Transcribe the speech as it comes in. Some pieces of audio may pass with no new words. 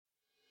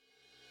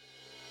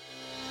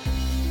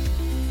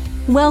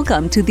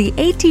Welcome to the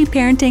AT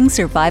Parenting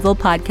Survival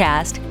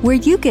Podcast, where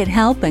you get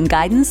help and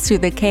guidance through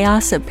the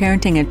chaos of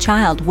parenting a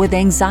child with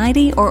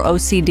anxiety or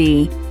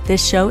OCD.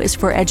 This show is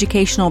for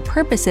educational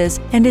purposes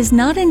and is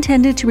not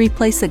intended to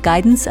replace the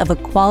guidance of a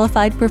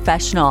qualified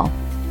professional.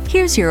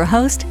 Here's your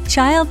host,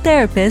 child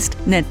therapist,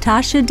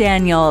 Natasha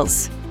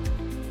Daniels.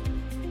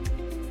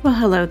 Well,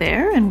 hello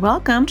there, and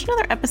welcome to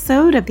another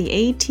episode of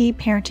the AT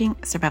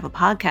Parenting Survival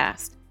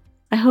Podcast.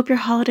 I hope your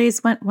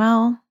holidays went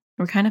well.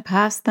 We're kind of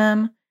past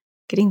them.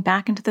 Getting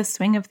back into the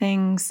swing of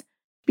things. It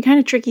can be kind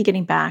of tricky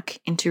getting back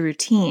into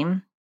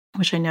routine,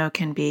 which I know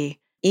can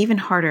be even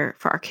harder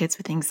for our kids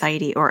with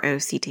anxiety or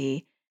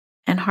OCD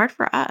and hard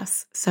for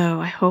us. So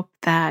I hope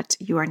that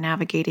you are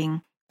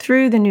navigating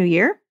through the new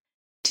year.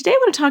 Today I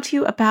want to talk to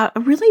you about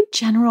a really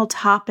general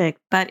topic,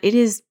 but it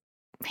is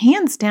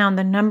hands down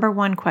the number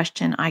one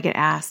question I get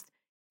asked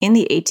in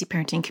the AT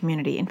parenting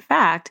community. In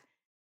fact,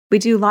 we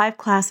do live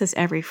classes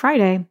every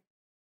Friday,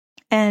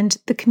 and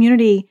the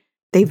community,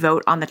 they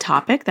vote on the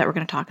topic that we're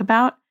going to talk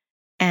about.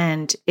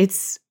 And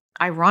it's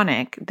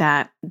ironic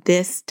that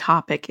this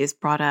topic is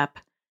brought up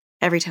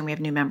every time we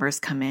have new members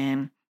come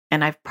in.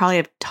 And I've probably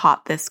have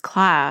taught this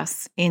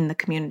class in the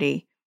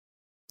community,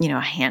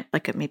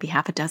 maybe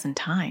half a dozen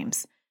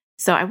times.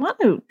 So I want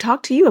to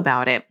talk to you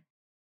about it.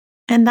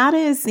 And that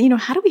is,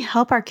 how do we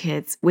help our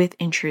kids with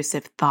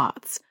intrusive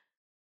thoughts?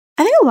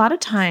 I think a lot of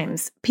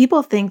times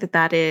people think that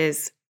that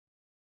is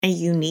a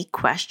unique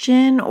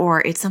question or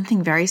it's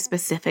something very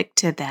specific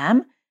to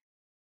them.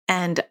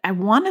 And I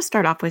want to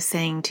start off with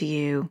saying to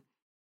you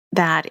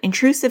that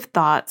intrusive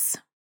thoughts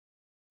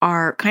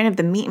are kind of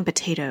the meat and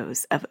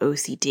potatoes of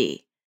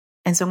OCD.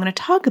 And so I'm going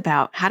to talk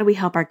about how do we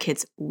help our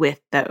kids with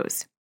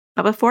those.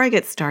 But before I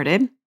get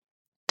started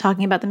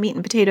talking about the meat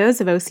and potatoes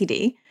of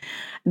OCD,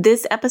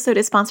 this episode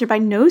is sponsored by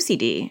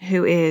NoCD,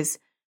 who is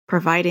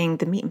providing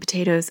the meat and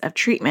potatoes of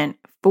treatment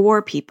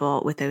for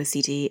people with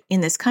OCD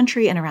in this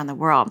country and around the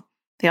world.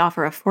 They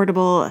offer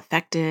affordable,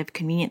 effective,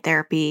 convenient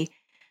therapy,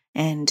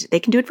 and they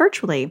can do it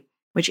virtually,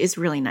 which is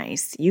really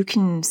nice. You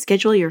can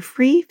schedule your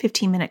free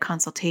 15-minute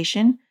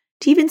consultation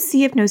to even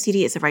see if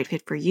NoCD is the right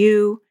fit for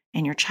you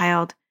and your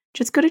child.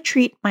 Just go to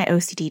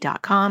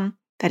treatmyocd.com.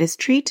 That is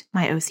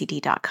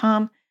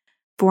treatmyocd.com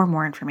for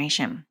more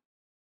information.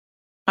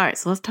 All right,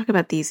 so let's talk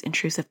about these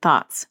intrusive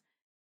thoughts.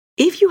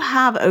 If you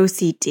have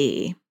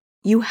OCD,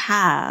 you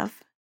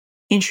have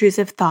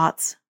intrusive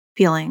thoughts,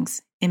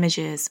 feelings,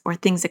 images, or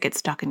things that get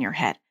stuck in your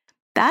head.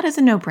 That is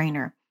a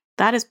no-brainer.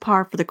 That is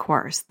par for the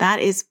course. That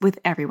is with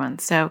everyone.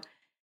 So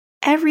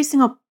every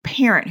single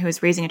parent who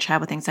is raising a child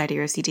with anxiety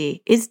or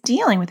OCD is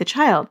dealing with a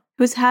child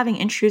who is having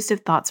intrusive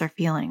thoughts or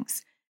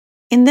feelings.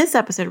 In this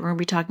episode, we're going to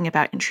be talking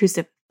about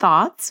intrusive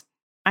thoughts.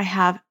 I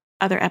have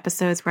other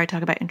episodes where I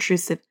talk about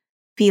intrusive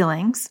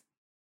feelings.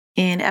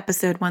 In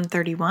episode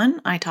 131,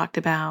 I talked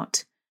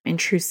about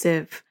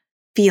intrusive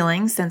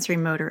feelings, sensory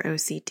motor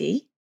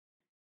OCD.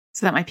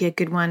 So that might be a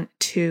good one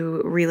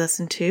to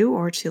re-listen to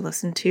or to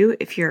listen to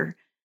if your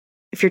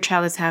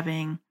child is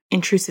having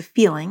intrusive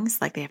feelings,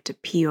 like they have to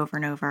pee over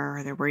and over,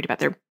 or they're worried about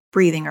their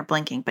breathing or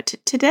blinking. But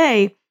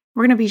today,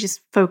 we're going to be just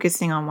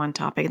focusing on one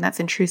topic, and that's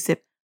intrusive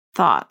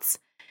thoughts.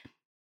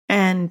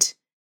 And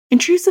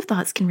intrusive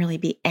thoughts can really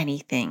be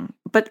anything.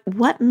 But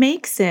what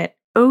makes it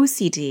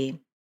OCD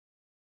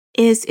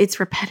is its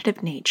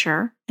repetitive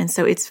nature. And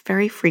so it's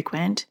very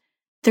frequent.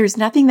 There's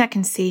nothing that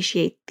can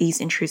satiate these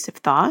intrusive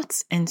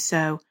thoughts. And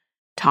so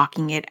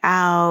talking it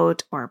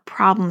out or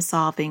problem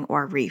solving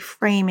or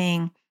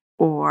reframing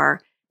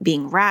or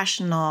being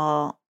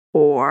rational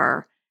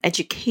or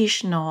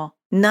educational,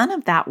 none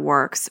of that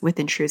works with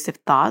intrusive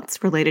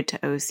thoughts related to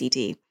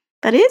OCD.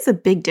 That is a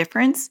big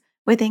difference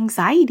with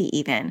anxiety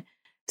even.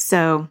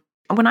 So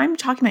when I'm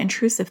talking about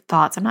intrusive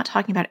thoughts, I'm not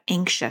talking about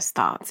anxious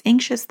thoughts.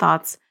 Anxious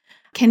thoughts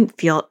can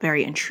feel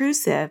very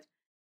intrusive,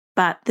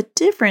 but the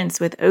difference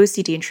with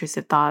OCD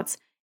intrusive thoughts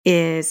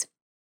is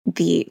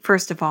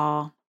first of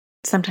all,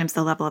 sometimes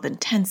the level of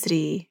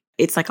intensity.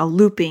 It's like a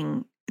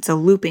looping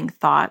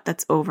thought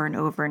that's over and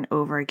over and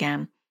over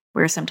again,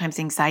 where sometimes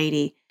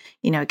anxiety,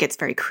 it gets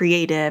very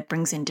creative,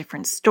 brings in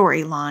different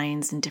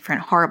storylines and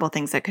different horrible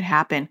things that could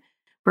happen,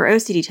 where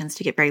OCD tends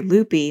to get very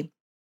loopy.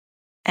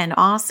 And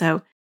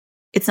also,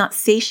 it's not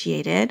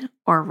satiated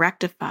or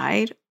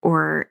rectified,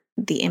 or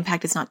the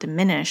impact is not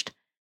diminished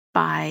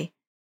by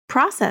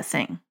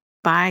processing,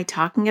 by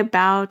talking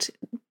about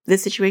the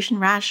situation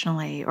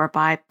rationally, or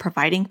by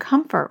providing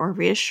comfort or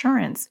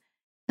reassurance.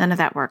 None of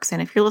that works.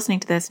 And if you're listening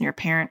to this and you're a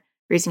parent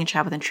raising a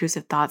child with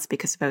intrusive thoughts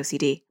because of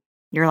OCD,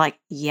 you're like,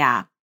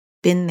 yeah,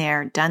 been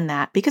there, done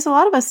that. Because a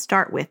lot of us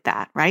start with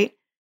that, right?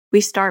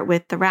 We start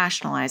with the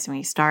rationalizing.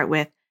 We start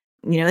with,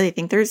 they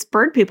think there's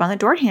bird poop on the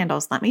door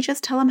handles. Let me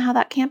just tell them how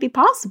that can't be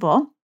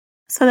possible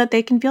so that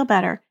they can feel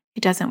better.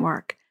 It doesn't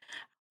work.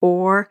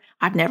 Or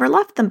I've never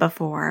left them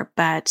before,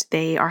 but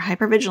they are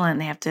hypervigilant.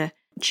 They have to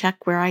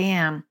check where I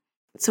am.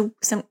 So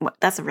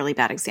that's a really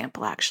bad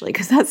example, actually,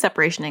 because that's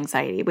separation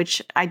anxiety,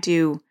 which I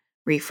do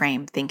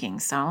reframe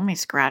thinking. So let me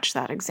scratch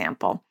that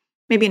example.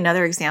 Maybe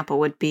another example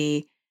would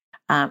be,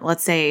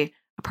 let's say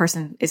a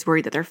person is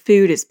worried that their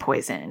food is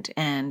poisoned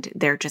and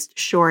they're just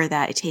sure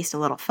that it tastes a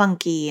little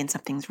funky and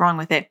something's wrong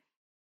with it.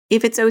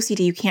 If it's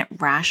OCD, you can't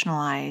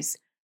rationalize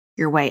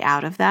your way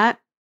out of that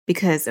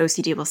because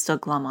OCD will still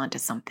glom onto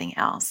something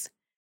else.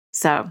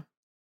 So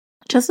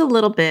just a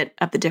little bit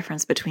of the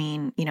difference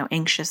between,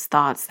 anxious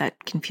thoughts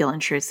that can feel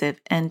intrusive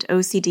and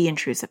OCD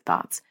intrusive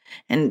thoughts.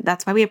 And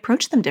that's why we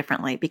approach them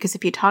differently, because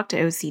if you talk to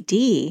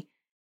OCD,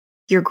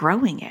 you're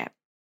growing it.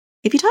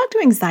 If you talk to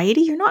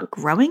anxiety, you're not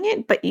growing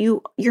it, but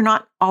you're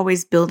not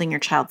always building your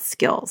child's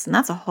skills. And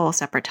that's a whole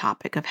separate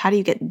topic of how do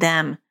you get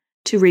them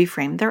to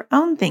reframe their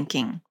own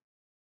thinking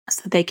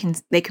so they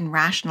can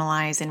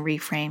rationalize and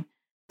reframe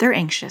their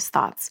anxious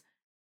thoughts.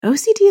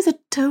 OCD is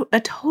a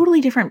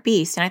totally different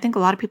beast, and I think a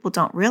lot of people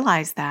don't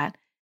realize that.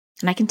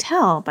 And I can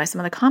tell by some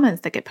of the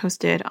comments that get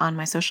posted on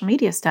my social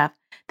media stuff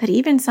that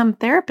even some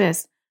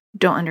therapists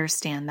don't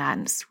understand that,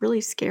 and it's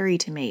really scary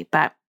to me,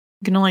 but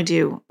we can only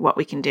do what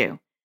we can do.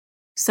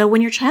 So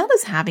when your child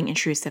is having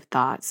intrusive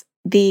thoughts,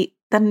 the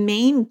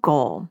main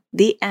goal,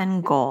 the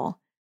end goal,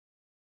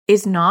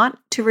 is not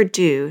to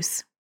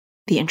reduce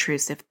the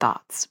intrusive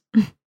thoughts.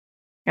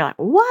 You're like,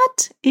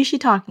 what is she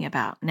talking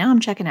about? Now I'm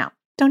checking out.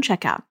 Don't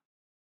check out.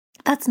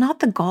 That's not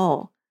the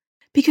goal,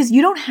 because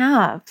you don't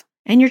have,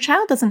 and your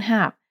child doesn't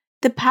have,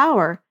 the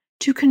power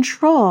to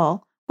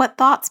control what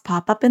thoughts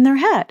pop up in their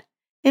head.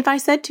 If I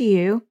said to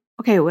you,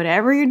 okay,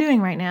 whatever you're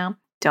doing right now,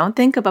 don't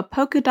think of a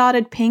polka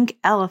dotted pink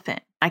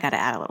elephant. I got to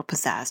add a little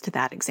pizzazz to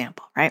that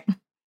example, right?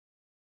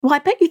 Well, I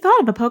bet you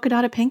thought of a polka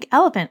dotted pink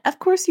elephant. Of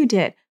course you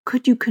did.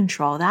 Could you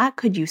control that?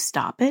 Could you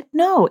stop it?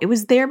 No, it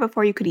was there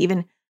before you could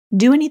even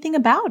do anything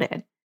about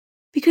it,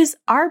 because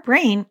our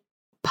brain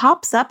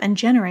pops up and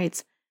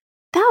generates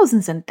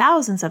thousands and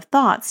thousands of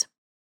thoughts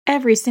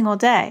every single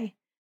day.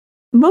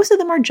 Most of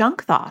them are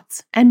junk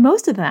thoughts, and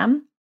most of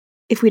them,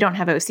 if we don't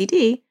have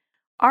OCD,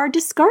 are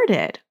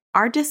discarded,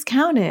 are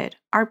discounted,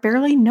 are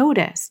barely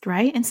noticed,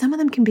 right? And some of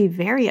them can be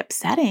very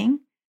upsetting. You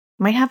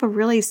might have a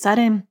really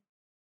sudden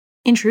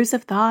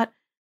intrusive thought,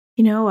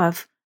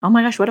 of, oh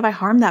my gosh, what if I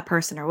harmed that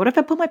person? Or what if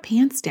I put my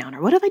pants down?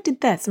 Or what if I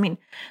did this? I mean,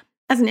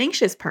 as an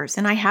anxious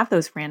person, I have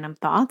those random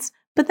thoughts,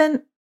 but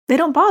then they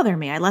don't bother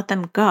me. I let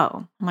them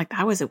go. I'm like,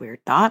 that was a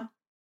weird thought.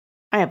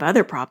 I have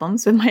other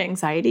problems with my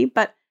anxiety,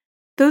 but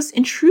those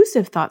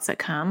intrusive thoughts that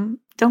come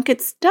don't get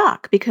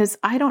stuck because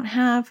I don't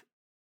have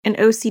an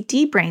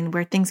OCD brain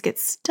where things get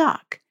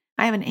stuck.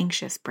 I have an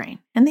anxious brain,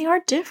 and they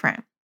are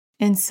different.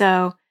 And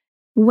so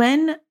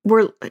when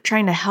we're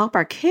trying to help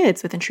our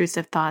kids with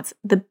intrusive thoughts,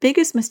 the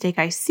biggest mistake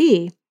I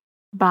see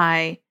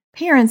by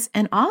parents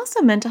and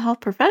also mental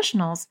health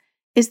professionals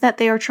is that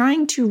they are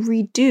trying to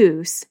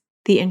reduce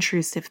the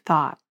intrusive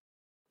thought.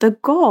 The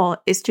goal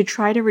is to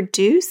try to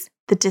reduce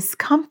the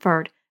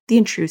discomfort the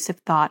intrusive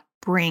thought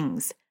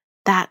brings.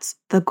 That's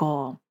the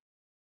goal.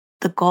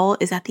 The goal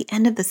is at the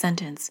end of the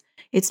sentence.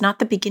 It's not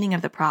the beginning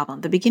of the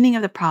problem. The beginning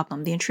of the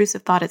problem, the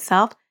intrusive thought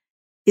itself,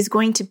 is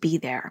going to be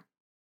there.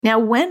 Now,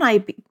 when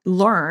I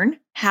learn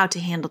how to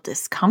handle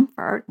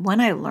discomfort, when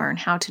I learn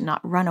how to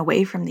not run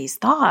away from these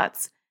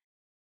thoughts,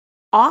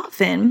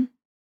 often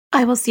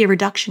I will see a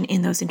reduction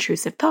in those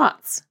intrusive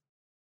thoughts.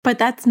 But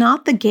that's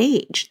not the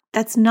gauge.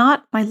 That's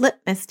not my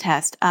litmus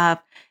test of,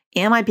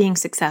 am I being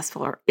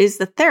successful, or is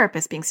the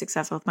therapist being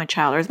successful with my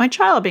child, or is my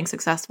child being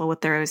successful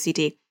with their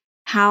OCD?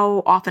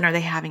 How often are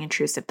they having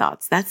intrusive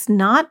thoughts? That's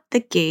not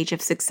the gauge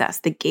of success.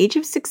 The gauge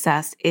of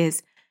success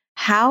is,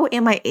 how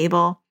am I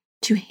able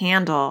to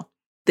handle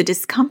the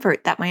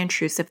discomfort that my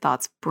intrusive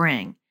thoughts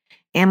bring?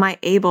 Am I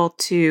able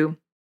to,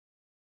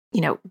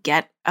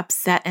 get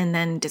upset and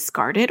then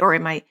discard it? Or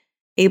am I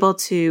able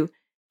to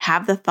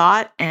have the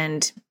thought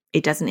and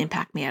it doesn't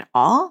impact me at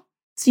all?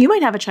 So you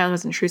might have a child who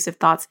has intrusive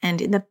thoughts,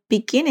 and in the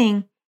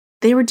beginning,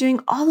 they were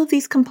doing all of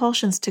these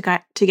compulsions to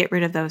get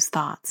rid of those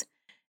thoughts.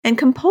 And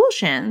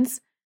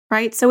compulsions,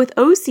 right? So with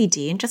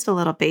OCD, and just a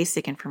little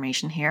basic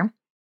information here,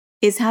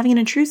 is having an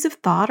intrusive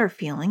thought or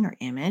feeling or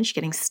image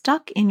getting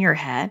stuck in your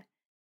head.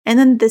 And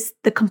then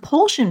the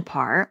compulsion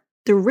part,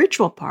 the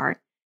ritual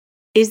part,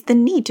 is the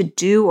need to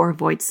do or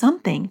avoid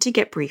something to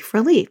get brief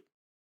relief.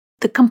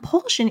 The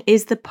compulsion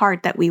is the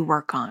part that we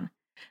work on,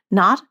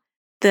 not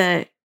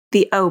the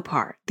O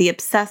part, the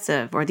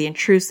obsessive or the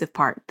intrusive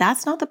part.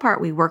 That's not the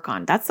part we work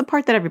on. That's the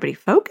part that everybody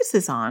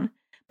focuses on,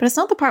 but it's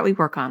not the part we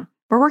work on.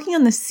 We're working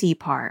on the C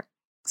part.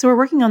 So we're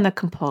working on the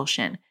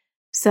compulsion.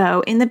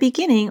 So in the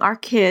beginning, our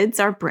kids,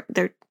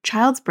 their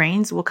child's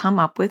brains will come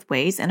up with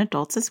ways, and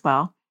adults as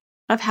well,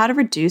 of how to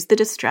reduce the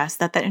distress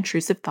that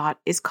intrusive thought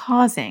is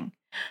causing.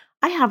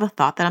 I have a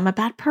thought that I'm a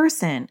bad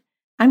person.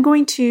 I'm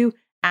going to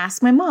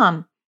ask my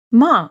mom,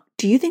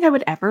 do you think I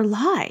would ever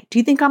lie? Do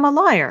you think I'm a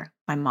liar?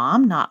 My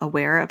mom, not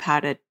aware of how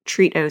to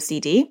treat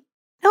OCD.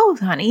 No,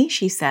 honey,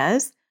 she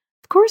says.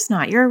 Of course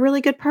not. You're a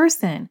really good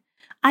person.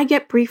 I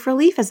get brief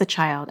relief as a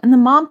child. And the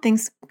mom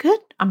thinks, good,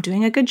 I'm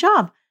doing a good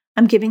job.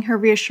 I'm giving her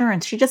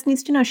reassurance. She just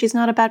needs to know she's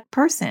not a bad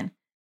person.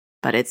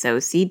 But it's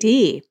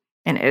OCD,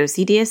 and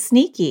OCD is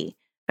sneaky.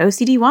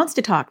 OCD wants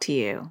to talk to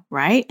you,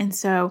 right? And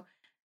so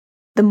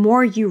the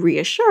more you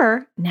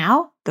reassure,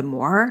 now the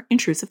more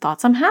intrusive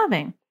thoughts I'm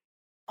having.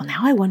 well,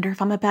 now I wonder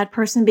if I'm a bad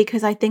person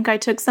because I think I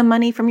took some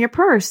money from your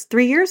purse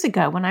 3 years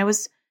ago when I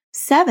was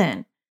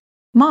 7.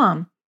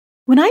 Mom,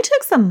 when I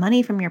took some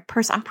money from your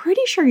purse, I'm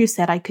pretty sure you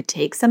said I could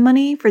take some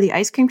money for the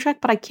ice cream truck,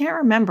 but I can't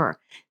remember.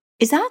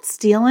 Is that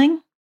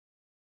stealing?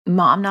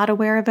 Mom, not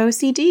aware of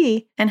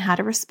OCD and how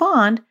to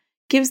respond,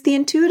 gives the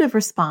intuitive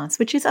response,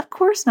 which is, of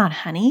course not,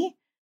 honey,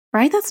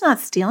 right? That's not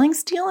stealing.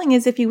 Stealing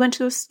is if you went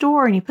to a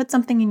store and you put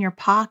something in your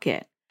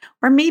pocket.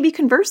 Or maybe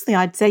conversely,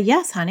 I'd say,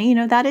 yes, honey,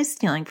 that is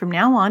stealing. From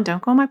now on,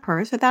 don't go in my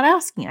purse without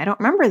asking. I don't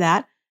remember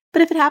that.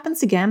 But if it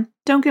happens again,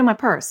 don't go in my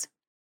purse.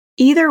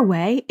 Either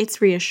way, it's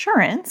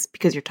reassurance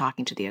because you're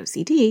talking to the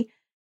OCD,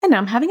 and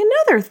I'm having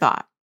another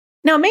thought.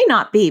 Now, it may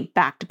not be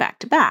back to back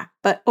to back,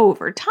 but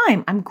over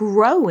time, I'm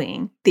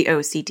growing the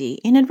OCD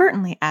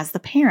inadvertently as the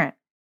parent.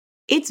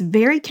 It's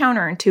very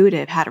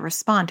counterintuitive how to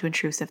respond to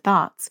intrusive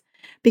thoughts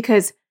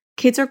because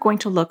kids are going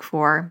to look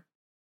for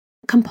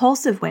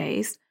compulsive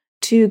ways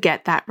to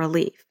get that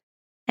relief.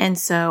 And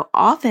so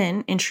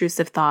often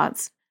intrusive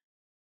thoughts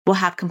will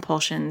have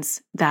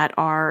compulsions that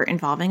are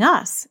involving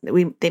us.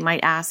 They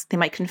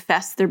might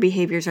confess their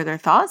behaviors or their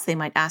thoughts. They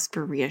might ask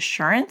for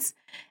reassurance.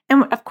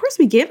 And of course,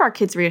 we give our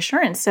kids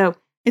reassurance. So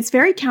it's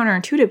very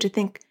counterintuitive to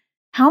think,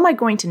 how am I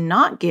going to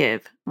not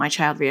give my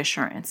child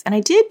reassurance? And I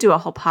did do a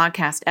whole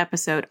podcast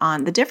episode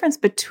on the difference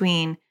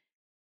between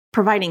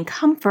providing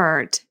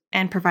comfort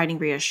and providing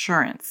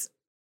reassurance.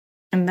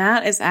 And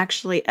that is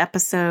actually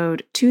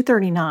episode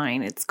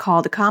 239. It's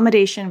called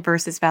Accommodation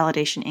versus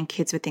Validation in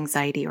Kids with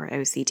Anxiety or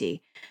OCD.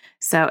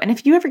 So, and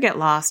if you ever get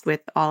lost with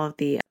all of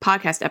the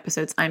podcast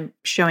episodes I'm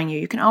showing you,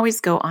 you can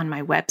always go on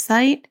my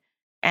website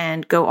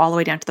and go all the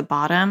way down to the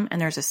bottom. And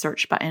there's a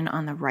search button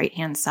on the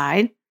right-hand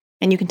side.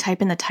 And you can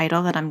type in the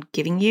title that I'm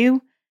giving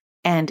you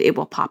and it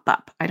will pop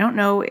up. I don't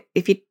know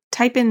if you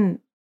type in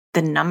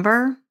the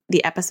number,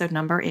 the episode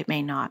number, it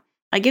may not.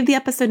 I give the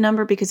episode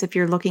number because if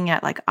you're looking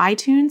at like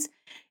iTunes,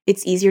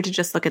 it's easier to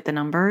just look at the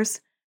numbers.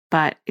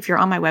 But if you're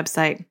on my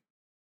website,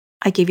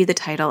 I give you the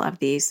title of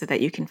these so that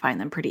you can find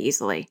them pretty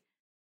easily.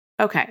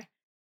 Okay,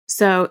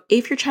 so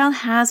if your child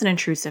has an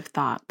intrusive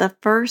thought, the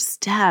first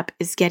step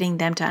is getting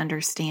them to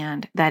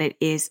understand that it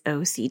is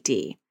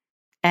OCD.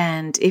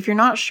 And if you're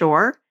not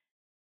sure,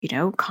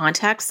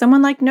 contact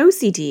someone like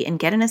NoCD and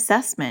get an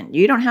assessment.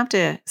 You don't have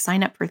to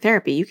sign up for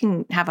therapy. You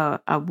can have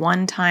a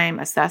one-time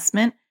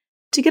assessment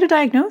to get a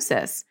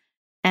diagnosis.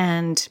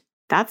 And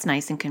that's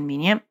nice and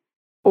convenient.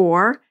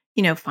 Or,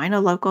 find a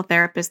local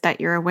therapist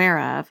that you're aware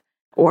of,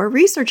 or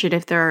research it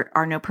if there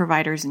are no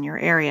providers in your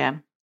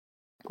area.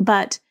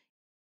 But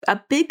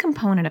a big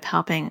component of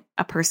helping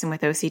a person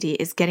with OCD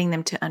is getting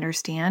them to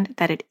understand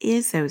that it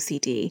is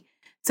OCD.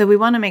 So we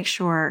want to make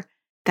sure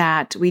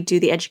that we do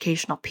the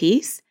educational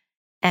piece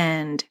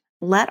and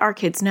let our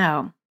kids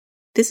know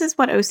this is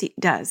what OCD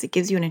does. It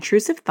gives you an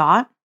intrusive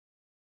thought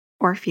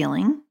or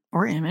feeling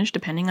or image,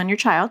 depending on your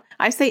child.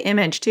 I say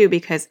image too,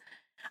 because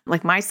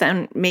like my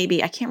son,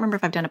 maybe, I can't remember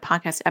if I've done a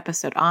podcast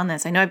episode on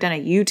this. I know I've done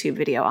a YouTube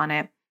video on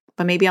it,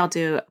 but maybe I'll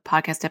do a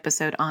podcast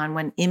episode on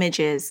when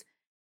images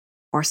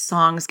or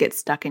songs get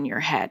stuck in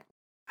your head.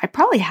 I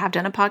probably have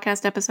done a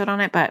podcast episode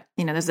on it, but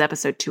this is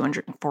episode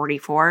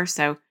 244.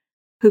 So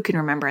who can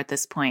remember at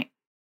this point?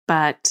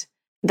 But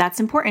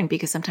that's important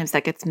because sometimes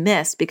that gets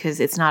missed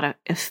because it's not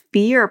a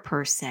fear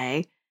per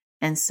se.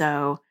 And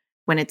so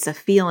when it's a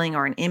feeling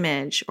or an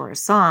image or a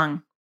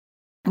song,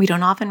 we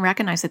don't often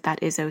recognize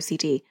that is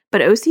OCD.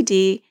 But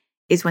OCD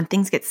is when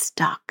things get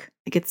stuck.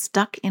 It gets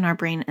stuck in our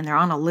brain and they're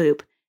on a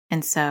loop.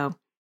 And so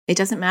it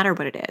doesn't matter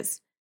what it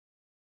is.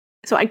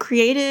 So I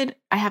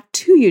have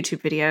 2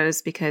 YouTube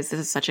videos because this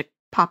is such a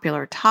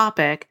popular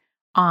topic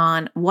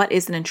on what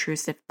is an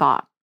intrusive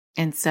thought.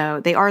 And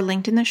so they are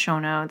linked in the show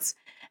notes.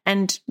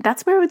 And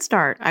that's where I would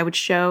start. I would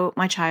show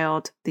my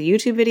child the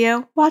YouTube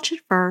video, watch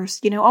it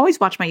first. Always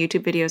watch my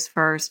YouTube videos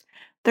first.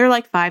 They're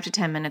like 5 to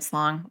 10 minutes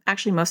long.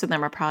 Actually, most of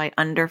them are probably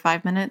under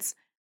 5 minutes.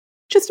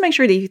 Just to make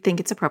sure that you think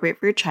it's appropriate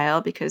for your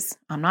child because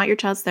I'm not your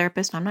child's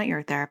therapist. I'm not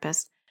your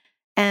therapist.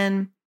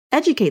 And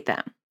educate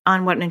them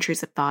on what an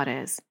intrusive thought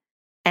is.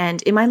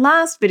 And in my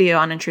last video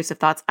on intrusive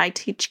thoughts, I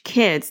teach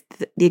kids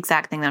the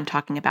exact thing that I'm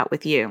talking about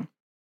with you,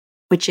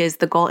 which is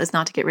the goal is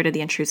not to get rid of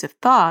the intrusive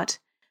thought.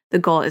 The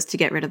goal is to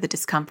get rid of the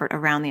discomfort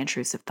around the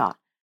intrusive thought.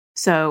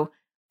 So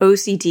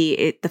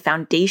OCD, the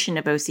foundation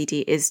of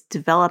OCD is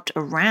developed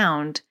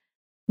around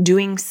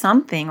doing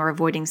something or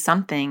avoiding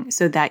something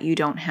so that you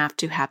don't have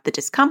to have the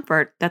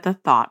discomfort that the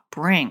thought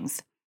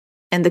brings.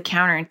 And the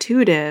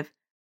counterintuitive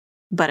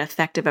but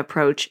effective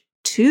approach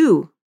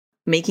to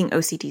making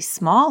OCD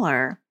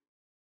smaller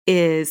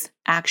is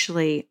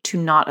actually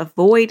to not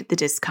avoid the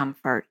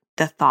discomfort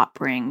the thought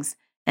brings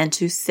and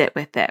to sit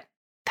with it.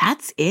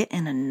 That's it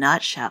in a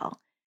nutshell.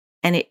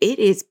 And it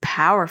is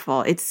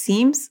powerful. It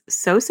seems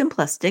so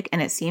simplistic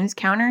and it seems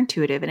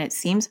counterintuitive and it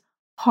seems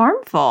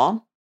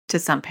harmful to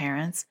some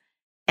parents.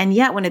 And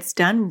yet when it's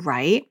done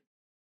right,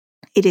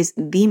 it is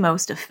the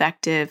most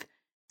effective,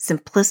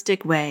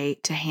 simplistic way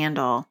to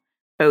handle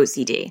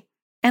OCD.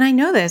 And I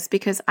know this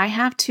because I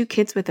have 2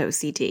 kids with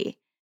OCD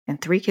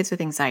and 3 kids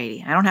with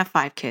anxiety. I don't have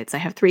 5 kids. I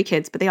have 3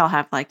 kids, but they all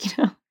have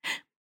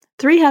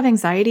 3 have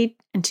anxiety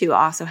and 2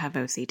 also have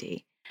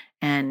OCD.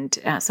 And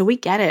so we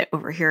get it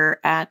over here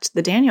at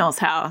the Daniels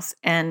house.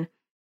 And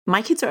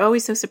my kids are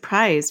always so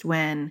surprised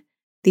when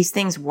these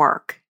things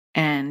work.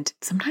 And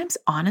sometimes,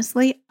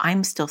 honestly,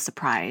 I'm still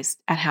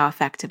surprised at how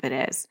effective it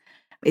is.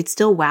 It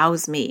still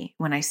wows me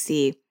when I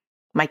see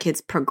my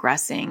kids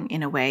progressing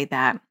in a way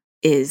that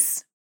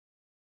is,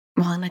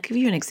 well, and I'll give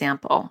you an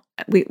example.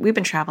 We've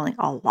been traveling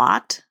a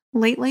lot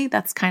lately.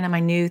 That's kind of my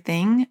new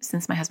thing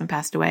since my husband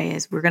passed away,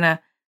 is we're gonna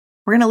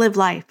live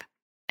life.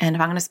 And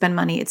if I'm going to spend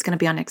money, it's going to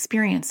be on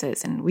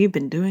experiences. And we've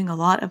been doing a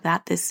lot of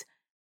that this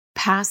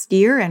past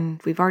year,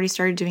 and we've already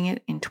started doing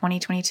it in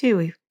 2022.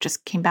 We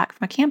just came back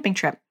from a camping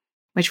trip,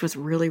 which was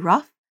really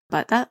rough,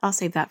 but I'll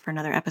save that for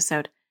another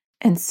episode.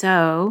 And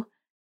so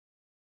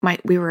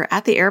we were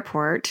at the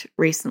airport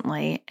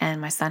recently, and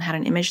my son had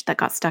an image that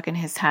got stuck in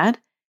his head.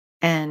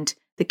 And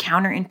the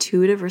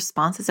counterintuitive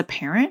response as a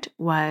parent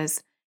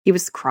was he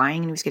was crying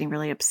and he was getting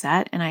really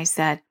upset. And I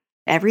said,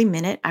 every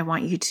minute, I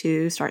want you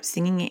to start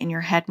singing it in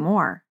your head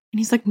more. And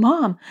he's like,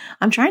 Mom,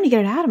 I'm trying to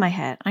get it out of my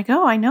head. I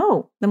go, I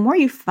know. The more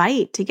you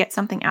fight to get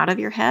something out of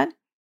your head,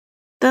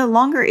 the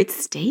longer it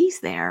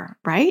stays there,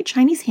 right?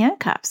 Chinese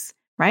handcuffs,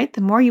 right?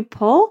 The more you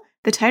pull,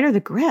 the tighter the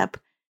grip.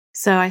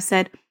 So I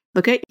said,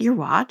 look at your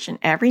watch, and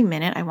every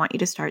minute, I want you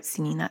to start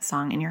singing that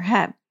song in your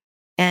head.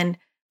 And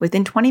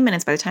within 20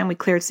 minutes, by the time we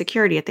cleared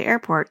security at the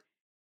airport,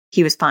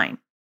 he was fine.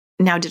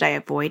 Now, did I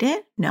avoid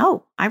it?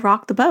 No, I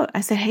rocked the boat.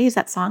 I said, hey, is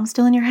that song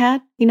still in your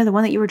head? You know, the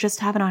one that you were just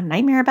having a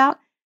nightmare about?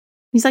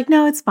 He's like,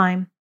 no, it's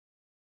fine.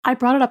 I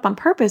brought it up on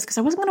purpose because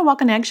I wasn't going to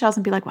walk on eggshells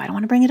and be like, well, I don't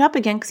want to bring it up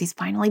again because he's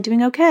finally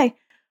doing okay.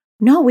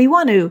 No, we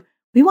want to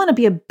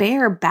be a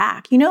bear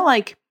back. You know,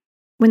 like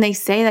when they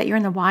say that you're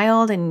in the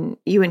wild and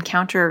you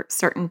encounter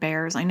certain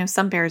bears. I know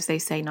some bears they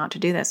say not to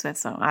do this with,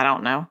 so I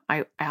don't know.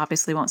 I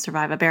obviously won't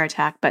survive a bear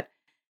attack, but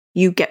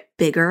you get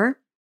bigger,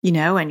 you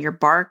know, and your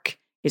bark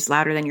is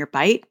louder than your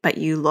bite, but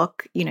you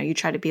look, you know, you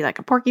try to be like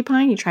a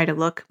porcupine, you try to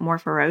look more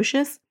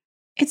ferocious.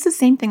 It's the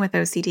same thing with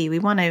OCD. We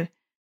want to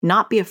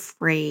not be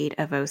afraid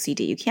of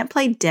OCD. You can't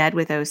play dead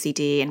with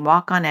OCD and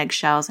walk on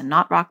eggshells and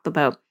not rock the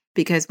boat,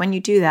 because when you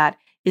do that,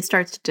 it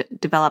starts to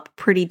develop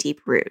pretty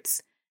deep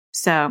roots.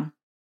 So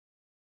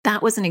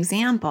that was an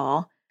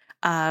example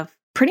of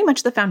pretty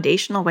much the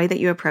foundational way that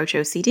you approach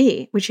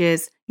OCD, which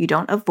is you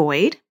don't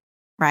avoid,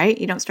 right?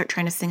 You don't start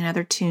trying to sing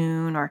another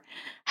tune or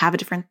have a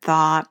different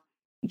thought.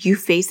 You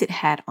face it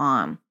head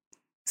on.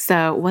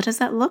 So what does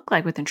that look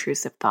like with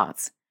intrusive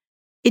thoughts?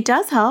 It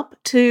does help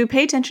to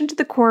pay attention to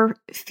the core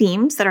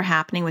themes that are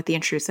happening with the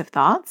intrusive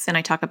thoughts. And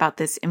I talk about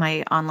this in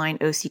my online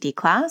OCD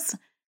class.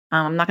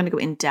 I'm not going to go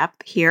in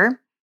depth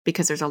here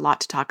because there's a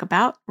lot to talk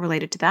about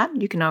related to that.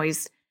 You can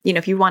always, you know,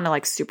 if you want to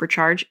like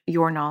supercharge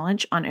your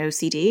knowledge on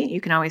OCD,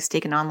 you can always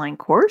take an online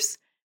course,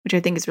 which I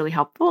think is really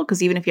helpful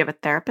because even if you have a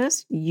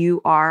therapist,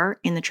 you are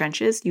in the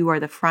trenches, you are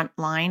the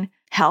frontline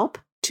help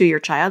to your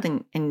child.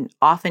 And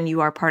often you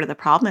are part of the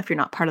problem if you're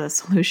not part of the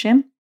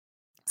solution.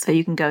 So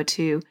you can go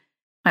to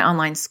my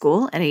online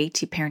school at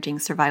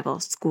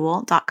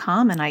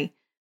ATParentingSurvivalSchool.com, and I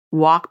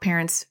walk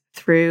parents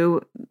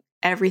through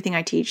everything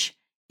I teach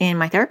in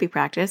my therapy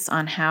practice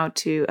on how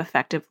to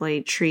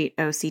effectively treat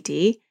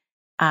OCD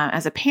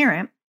as a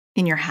parent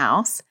in your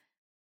house.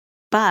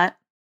 But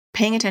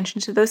paying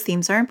attention to those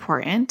themes are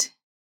important.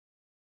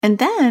 And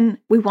then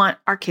we want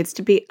our kids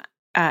to be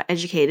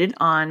educated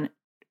on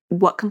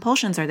what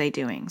compulsions are they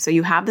doing. So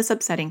you have this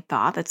upsetting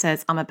thought that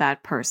says, I'm a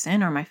bad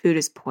person, or my food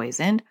is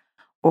poisoned,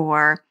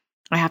 or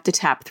I have to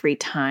tap 3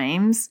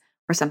 times,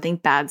 or something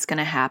bad's going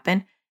to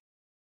happen.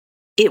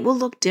 It will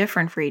look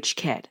different for each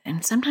kid.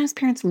 And sometimes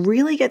parents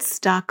really get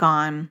stuck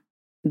on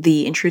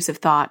the intrusive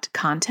thought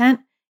content.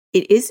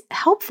 It is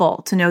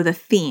helpful to know the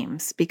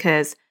themes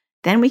because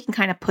then we can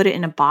kind of put it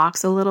in a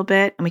box a little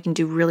bit and we can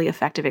do really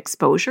effective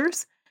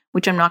exposures,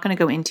 which I'm not going to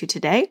go into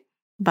today,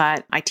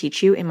 but I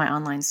teach you in my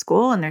online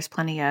school. And there's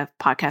plenty of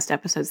podcast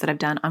episodes that I've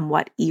done on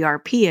what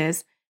ERP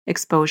is,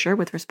 exposure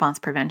with response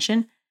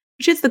prevention,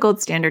 which is the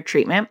gold standard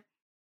treatment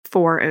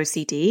for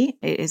OCD.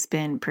 It has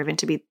been proven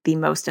to be the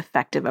most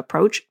effective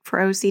approach for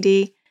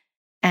OCD.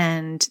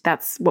 And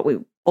that's what we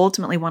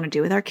ultimately want to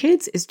do with our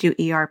kids is do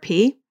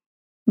ERP.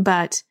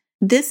 But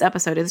this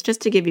episode is just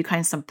to give you kind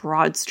of some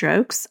broad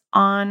strokes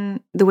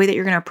on the way that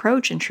you're going to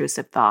approach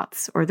intrusive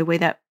thoughts, or the way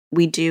that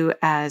we do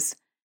as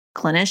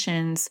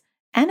clinicians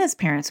and as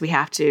parents. We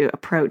have to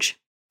approach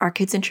our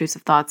kids'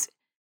 intrusive thoughts,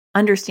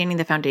 understanding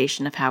the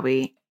foundation of how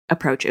we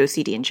approach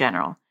OCD in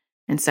general.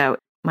 And so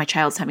my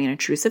child's having an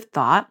intrusive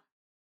thought,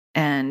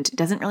 and it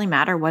doesn't really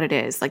matter what it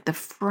is. Like the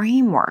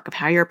framework of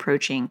how you're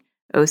approaching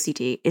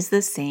OCD is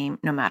the same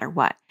no matter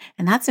what.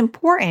 And that's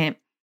important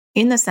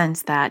in the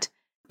sense that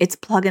it's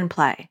plug and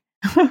play,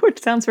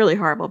 which sounds really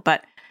horrible.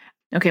 But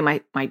okay,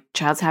 my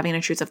child's having an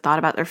intrusive thought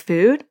about their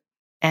food,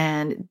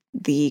 and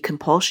the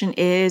compulsion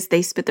is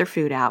they spit their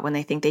food out when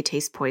they think they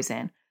taste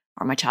poison.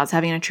 Or my child's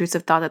having an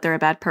intrusive thought that they're a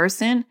bad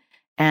person,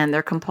 and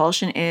their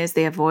compulsion is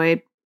they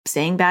avoid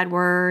saying bad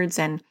words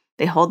and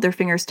they hold their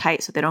fingers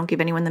tight so they don't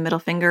give anyone the middle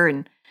finger,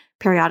 and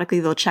periodically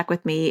they'll check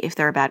with me if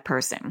they're a bad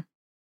person.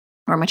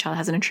 or my child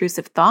has an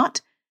intrusive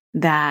thought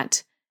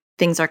that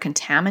things are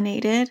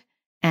contaminated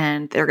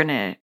and they're going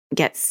to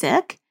get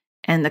sick.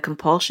 And the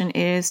compulsion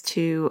is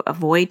to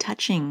avoid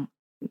touching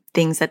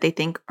things that they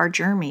think are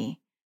germy.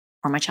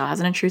 Or my child has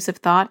an intrusive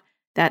thought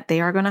that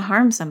they are going to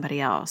harm somebody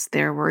else.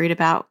 They're worried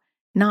about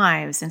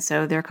knives. And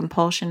so their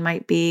compulsion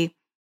might be,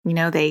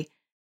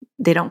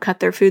 they don't cut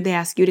their food. They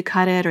ask you to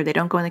cut it, or they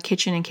don't go in the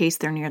kitchen in case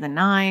they're near the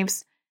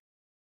knives.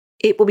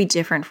 It will be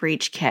different for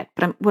each kid.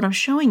 But what I'm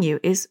showing you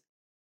is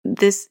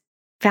this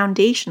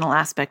foundational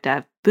aspect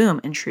of,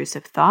 boom,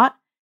 intrusive thought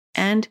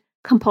and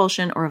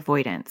compulsion or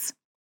avoidance.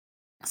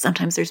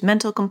 Sometimes there's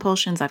mental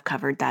compulsions. I've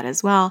covered that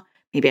as well.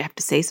 Maybe I have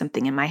to say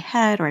something in my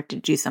head, or I have to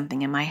do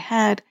something in my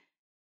head.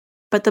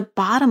 But the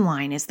bottom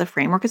line is the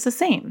framework is the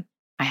same.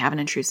 I have an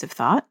intrusive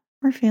thought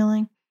or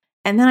feeling,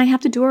 and then I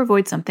have to do or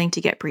avoid something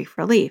to get brief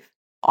relief.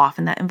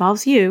 Often that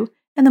involves you.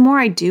 And the more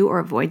I do or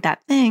avoid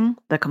that thing,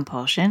 the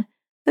compulsion,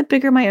 the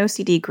bigger my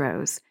OCD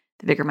grows.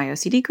 The bigger my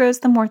OCD grows,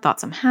 the more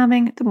thoughts I'm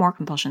having, the more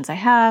compulsions I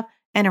have,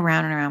 and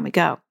around we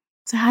go.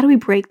 So how do we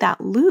break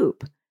that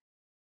loop?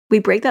 We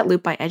break that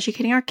loop by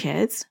educating our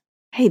kids.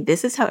 Hey,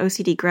 this is how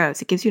OCD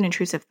grows. It gives you an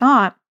intrusive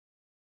thought,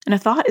 and a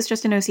thought is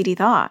just an OCD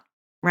thought,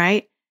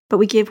 right? But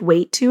we give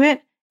weight to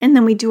it, and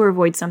then we do or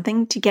avoid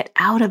something to get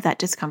out of that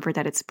discomfort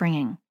that it's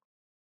bringing.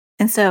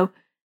 And so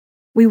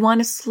we want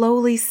to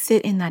slowly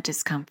sit in that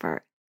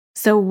discomfort.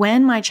 So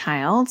when my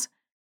child,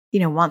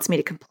 wants me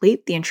to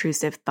complete the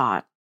intrusive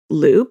thought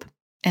loop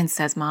and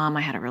says, Mom,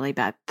 I had a really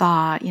bad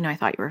thought. I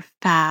thought you were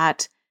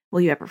fat.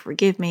 Will you ever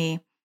forgive me?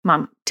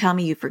 Mom, tell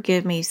me you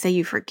forgive me. Say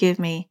you forgive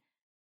me.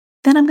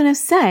 Then I'm going to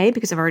say,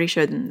 because I've already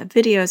showed them the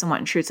videos on what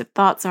intrusive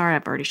thoughts are.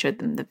 I've already showed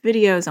them the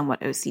videos on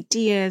what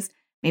OCD is.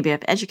 Maybe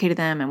I've educated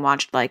them and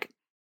watched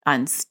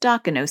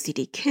Unstuck, an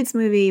OCD kids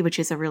movie, which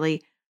is a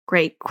really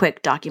great,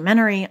 quick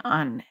documentary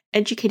on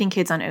educating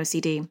kids on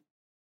OCD.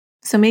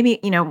 So maybe,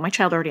 my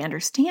child already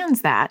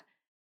understands that.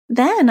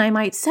 Then I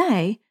might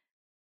say,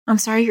 I'm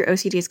sorry your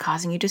OCD is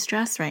causing you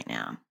distress right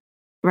now,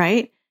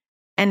 right?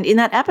 And in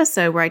that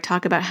episode where I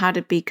talk about how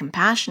to be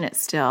compassionate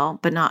still,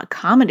 but not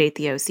accommodate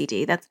the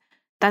OCD,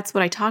 that's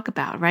what I talk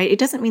about, right? It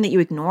doesn't mean that you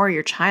ignore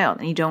your child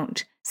and you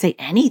don't say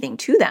anything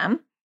to them.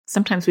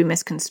 Sometimes we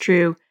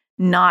misconstrue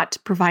not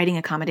providing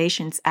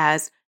accommodations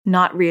as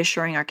not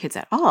reassuring our kids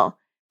at all.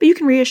 But you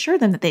can reassure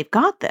them that they've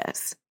got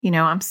this.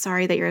 I'm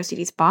sorry that your OCD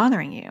is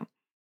bothering you.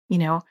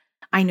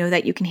 I know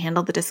that you can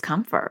handle the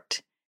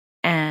discomfort.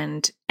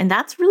 And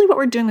that's really what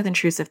we're doing with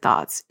intrusive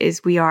thoughts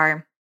is we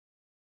are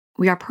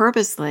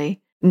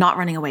purposely not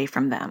running away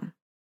from them.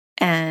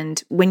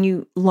 And when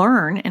you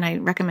learn, and I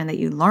recommend that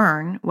you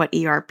learn what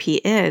ERP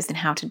is and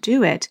how to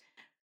do it,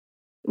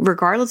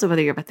 regardless of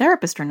whether you have a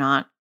therapist or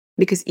not,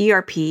 because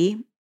ERP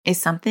is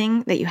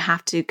something that you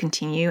have to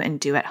continue and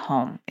do at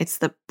home. It's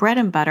the bread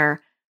and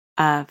butter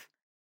of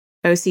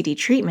OCD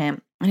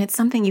treatment, and it's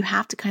something you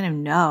have to kind of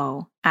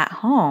know at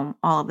home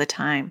all of the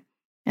time.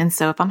 And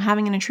so if I'm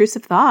having an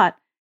intrusive thought,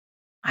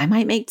 I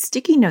might make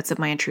sticky notes of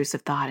my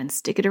intrusive thought and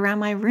stick it around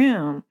my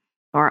room,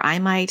 or I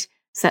might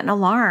set an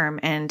alarm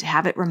and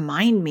have it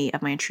remind me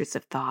of my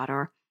intrusive thought,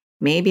 or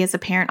maybe as a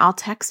parent, I'll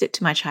text it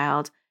to my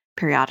child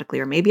periodically,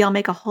 or maybe I'll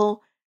make a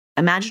whole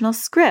imaginal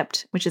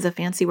script, which is a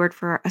fancy word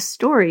for a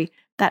story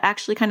that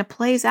actually kind of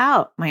plays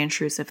out my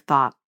intrusive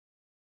thought.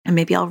 And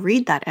maybe I'll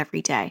read that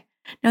every day.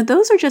 Now,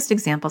 those are just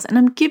examples, and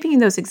I'm giving you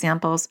those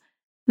examples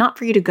not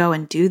for you to go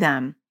and do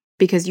them,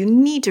 because you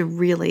need to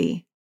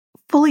really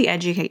fully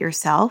educate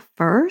yourself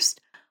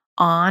first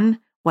on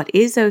what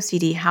is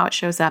OCD, how it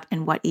shows up,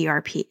 and what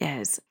ERP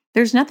is.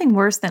 There's nothing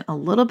worse than a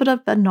little bit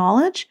of the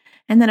knowledge,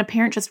 and then a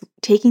parent just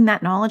taking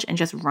that knowledge and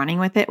just running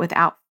with it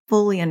without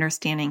fully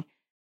understanding,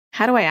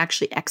 how do I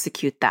actually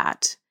execute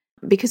that?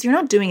 Because you're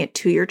not doing it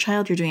to your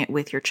child, you're doing it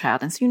with your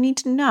child. And so you need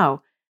to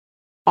know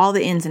all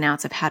the ins and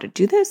outs of how to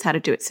do this, how to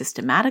do it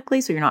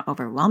systematically so you're not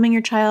overwhelming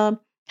your child,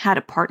 how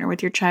to partner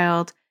with your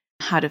child,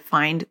 how to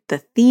find the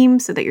theme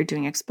so that you're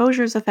doing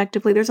exposures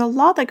effectively. There's a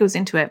lot that goes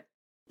into it,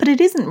 but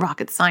it isn't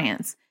rocket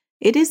science.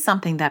 It is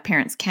something that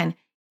parents can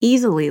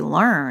easily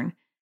learn.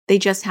 They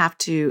just have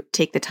to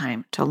take the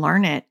time to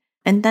learn it,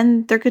 and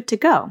then they're good to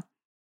go.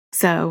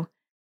 So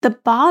the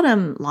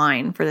bottom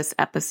line for this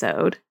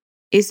episode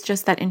is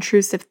just that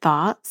intrusive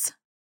thoughts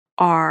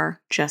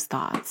are just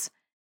thoughts.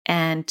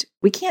 And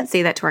we can't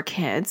say that to our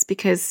kids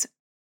because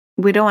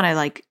we don't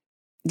want to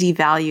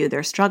devalue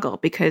their struggle,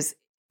 because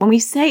when we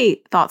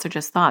say thoughts are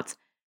just thoughts,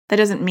 that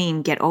doesn't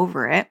mean get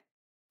over it,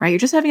 right? You're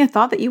just having a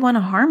thought that you want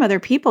to harm other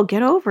people.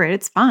 Get over it.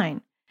 It's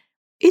fine.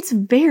 It's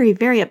very,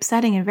 very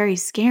upsetting and very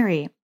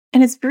scary.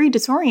 And it's very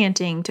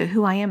disorienting to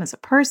who I am as a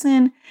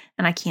person.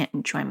 And I can't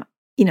enjoy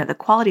the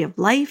quality of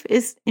life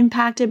is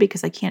impacted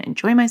because I can't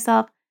enjoy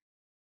myself.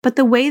 But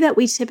the way that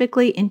we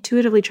typically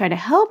intuitively try to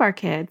help our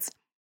kids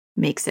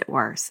makes it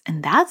worse.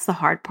 And that's the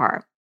hard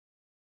part,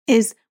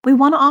 is we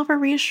want to offer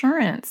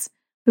reassurance.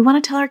 We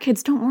want to tell our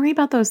kids, don't worry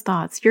about those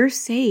thoughts. You're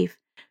safe.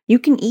 You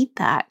can eat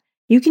that.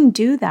 You can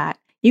do that.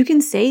 You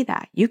can say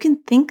that. You can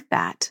think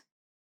that.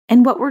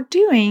 And what we're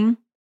doing,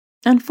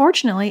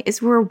 unfortunately,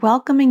 is we're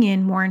welcoming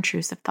in more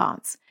intrusive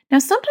thoughts. Now,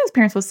 sometimes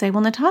parents will say,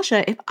 well,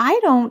 Natasha, if I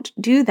don't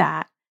do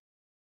that,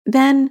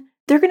 then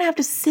they're going to have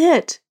to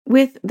sit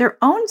with their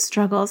own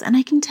struggles. And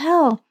I can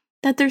tell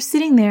that they're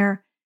sitting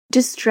there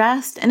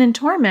distressed and in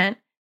torment,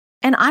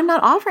 and I'm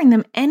not offering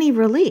them any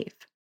relief.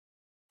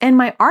 And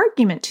my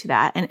argument to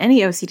that, and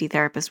any OCD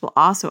therapist will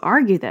also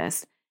argue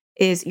this,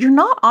 is you're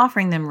not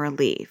offering them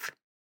relief.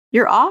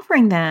 You're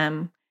offering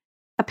them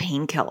a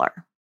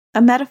painkiller,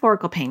 a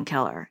metaphorical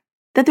painkiller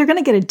that they're going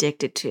to get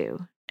addicted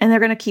to. And they're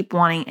going to keep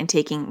wanting and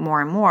taking more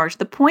and more to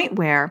the point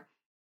where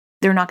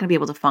they're not going to be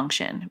able to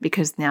function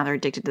because now they're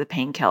addicted to the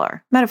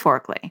painkiller,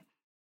 metaphorically.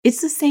 It's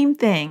the same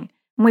thing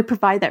when we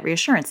provide that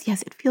reassurance.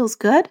 Yes, it feels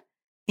good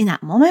in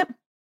that moment.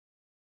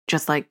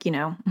 Just like,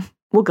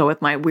 we'll go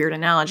with my weird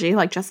analogy,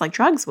 just like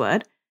drugs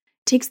would. It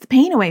takes the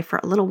pain away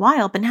for a little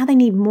while, but now they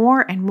need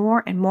more and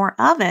more and more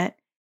of it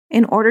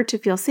in order to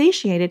feel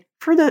satiated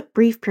for the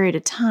brief period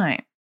of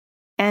time.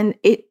 And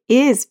it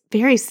is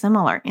very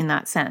similar in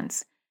that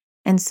sense.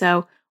 And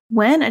so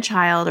when a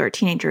child or a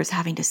teenager is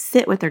having to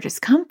sit with their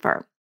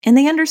discomfort, and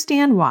they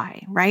understand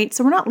why, right?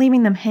 So we're not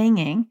leaving them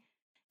hanging,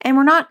 and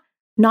we're not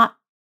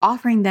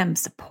offering them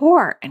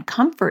support and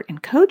comfort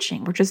and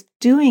coaching. We're just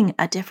doing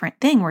a different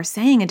thing. We're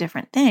saying a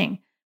different thing.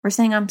 We're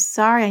saying, I'm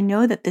sorry, I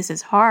know that this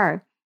is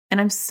hard,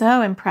 and I'm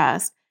so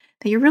impressed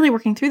that you're really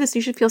working through this.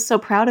 You should feel so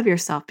proud of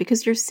yourself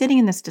because you're sitting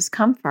in this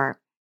discomfort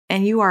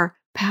and you are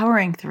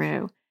powering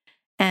through,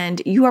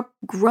 and you are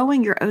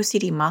growing your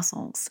OCD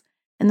muscles.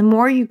 And the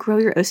more you grow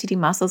your OCD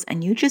muscles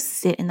and you just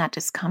sit in that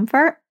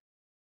discomfort,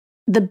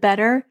 the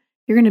better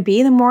you're going to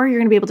be, the more you're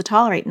going to be able to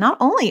tolerate not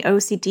only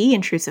OCD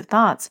intrusive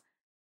thoughts,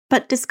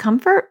 but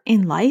discomfort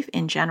in life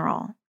in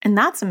general. And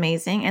that's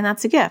amazing. And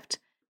that's a gift.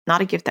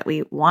 Not a gift that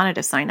we wanted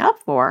to sign up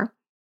for,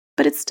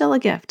 but it's still a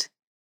gift.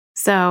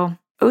 So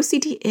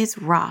OCD is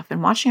rough,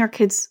 and watching our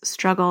kids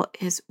struggle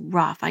is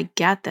rough. I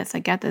get this. I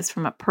get this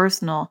from a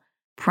personal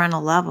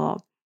parental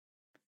level.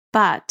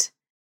 But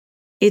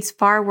it's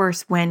far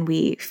worse when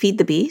we feed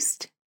the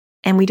beast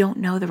and we don't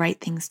know the right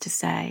things to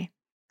say.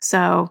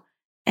 So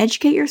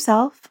educate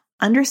yourself.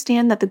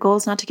 Understand that the goal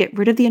is not to get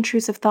rid of the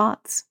intrusive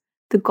thoughts.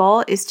 The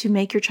goal is to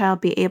make your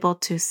child be able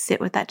to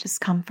sit with that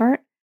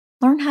discomfort,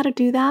 learn how to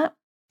do that,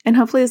 and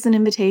hopefully it's an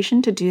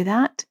invitation to do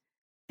that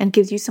and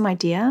gives you some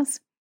ideas.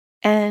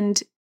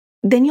 And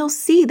then you'll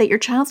see that your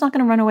child's not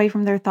going to run away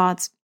from their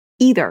thoughts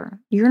either.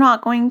 You're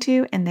not going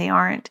to, and they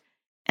aren't.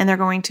 And they're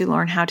going to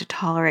learn how to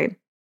tolerate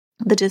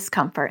the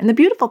discomfort. And the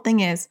beautiful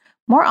thing is,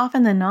 more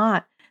often than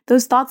not,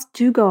 those thoughts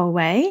do go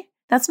away.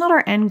 That's not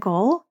our end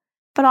goal,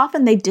 but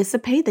often they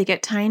dissipate. They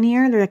get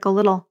tinier. They're like a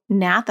little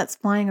gnat that's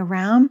flying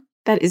around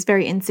that is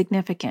very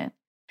insignificant.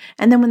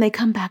 And then when they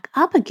come back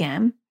up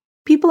again,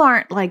 people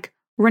aren't like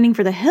running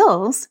for the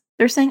hills.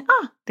 They're saying,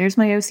 there's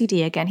my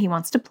OCD again. He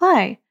wants to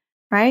play,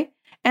 right?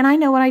 And I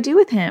know what I do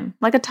with him.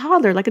 Like a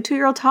toddler, like a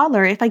 2-year-old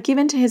toddler, if I give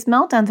in to his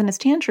meltdowns and his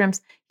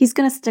tantrums, he's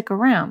going to stick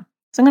around.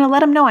 So I'm going to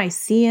let him know I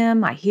see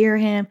him, I hear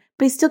him,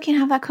 but he still can't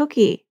have that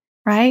cookie,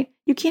 right?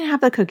 You can't have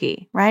the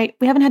cookie, right?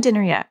 We haven't had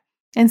dinner yet.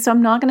 And so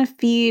I'm not going to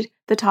feed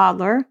the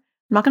toddler. I'm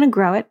not going to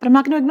grow it, but I'm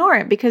not going to ignore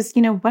it because,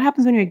 what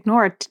happens when you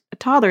ignore a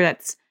toddler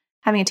that's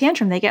having a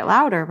tantrum? They get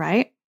louder,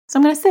 right? So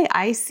I'm going to say,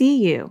 I see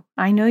you.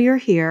 I know you're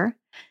here.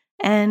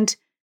 And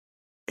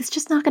it's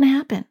just not going to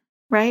happen,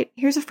 right?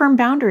 Here's a firm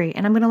boundary.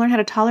 And I'm going to learn how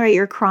to tolerate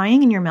your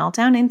crying and your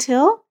meltdown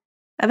until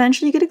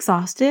eventually you get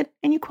exhausted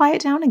and you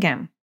quiet down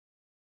again.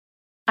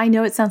 I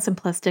know it sounds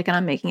simplistic, and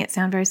I'm making it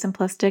sound very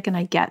simplistic, and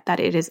I get that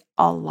it is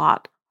a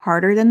lot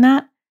harder than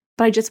that,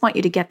 but I just want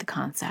you to get the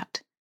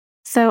concept.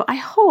 So I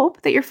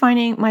hope that you're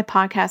finding my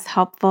podcast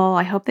helpful.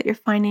 I hope that you're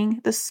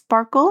finding the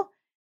sparkle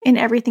in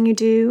everything you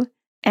do,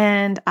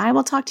 and I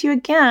will talk to you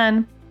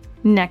again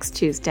next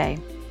Tuesday.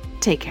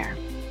 Take care.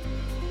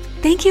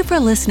 Thank you for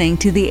listening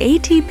to the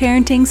AT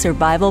Parenting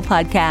Survival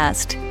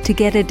Podcast. To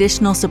get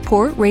additional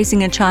support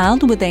raising a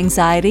child with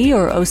anxiety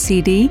or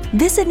OCD,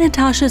 visit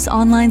Natasha's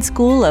online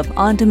school of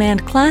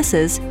on-demand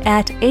classes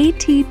at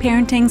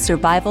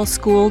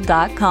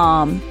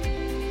atparentingsurvivalschool.com.